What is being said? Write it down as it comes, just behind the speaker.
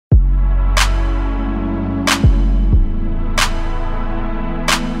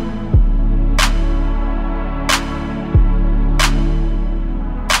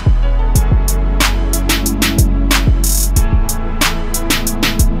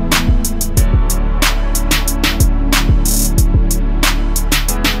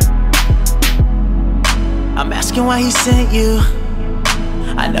asking why he sent you.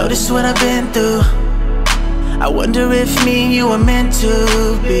 I know this is what I've been through. I wonder if me and you were meant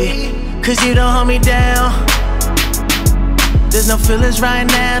to be. Cause you don't hold me down. There's no feelings right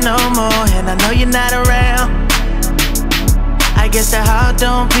now no more, and I know you're not around. I guess the heart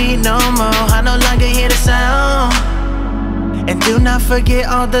don't beat no more. I no longer hear the sound. And do not forget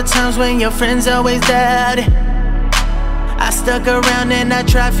all the times when your friends always doubted. I stuck around and I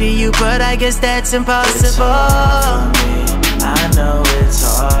tried for you, but I guess that's impossible. It's hard for me. I know it's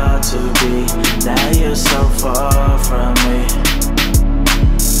hard to be. Now you're so far from me.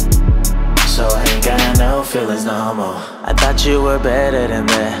 So I ain't got no feelings no more. I thought you were better than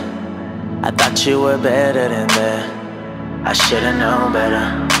that. I thought you were better than that. I should've known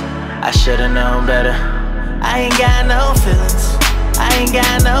better. I should've known better. I ain't got no feelings. I ain't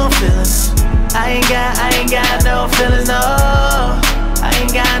got no feelings. I ain't got no feelings, no. I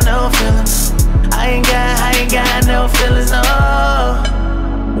ain't got no feelings. I ain't got no feelings,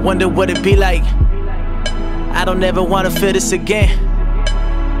 no. Wonder what it'd be like. I don't ever wanna feel this again.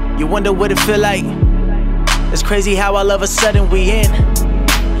 You wonder what it feel like. It's crazy how all of a sudden we in,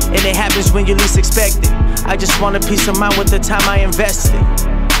 and it happens when you least expect it. I just want a peace of mind with the time I invested.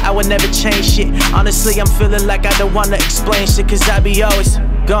 I would never change shit. Honestly, I'm feeling like I don't wanna explain shit, cause I be always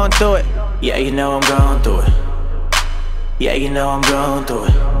going through it. Yeah, you know I'm going through it. Yeah, you know I'm going through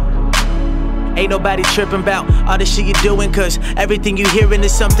it. Ain't nobody tripping about all the shit you're doing, cause everything you hearing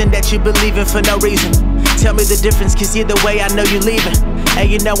is something that you believe in for no reason. Tell me the difference, cause either way I know you're leaving.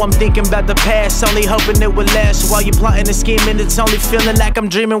 And you know I'm thinking about the past, only hoping it would last. While you're plotting and scheming, it's only feeling like I'm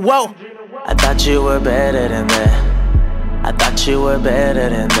dreaming, whoa. I thought you were better than that. I thought you were better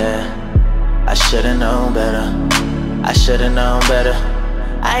than that. I should've known better. I should've known better.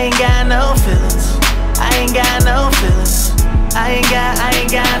 I ain't got no feelings. I ain't got no feelings. I ain't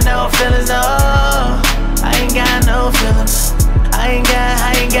got no feelings, no. I ain't got no feelings. I ain't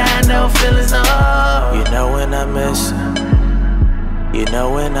got no feelings, no. You know when I'm missing. You know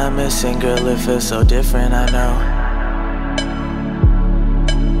when I'm missing, girl, it feels so different, I know.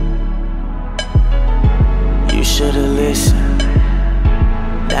 You should've listened.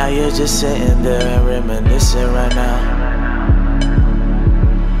 Now you're just sitting there and reminiscing right now.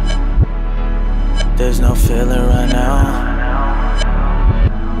 There's no feeling right now.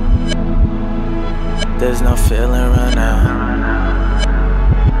 There's no feeling right now.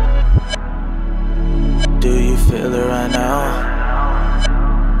 Do you feel it right now?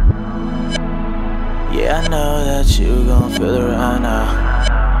 Yeah, I know that you gon' feel it right now.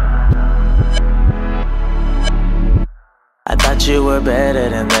 I thought you were better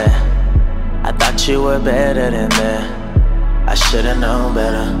than that. I thought you were better than that. I should've known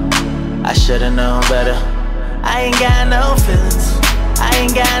better. I should've known better. I ain't got no feelings. I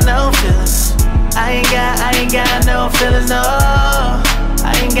ain't got no feelings. I ain't got no feelings, no.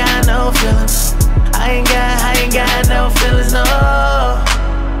 I ain't got no feelings.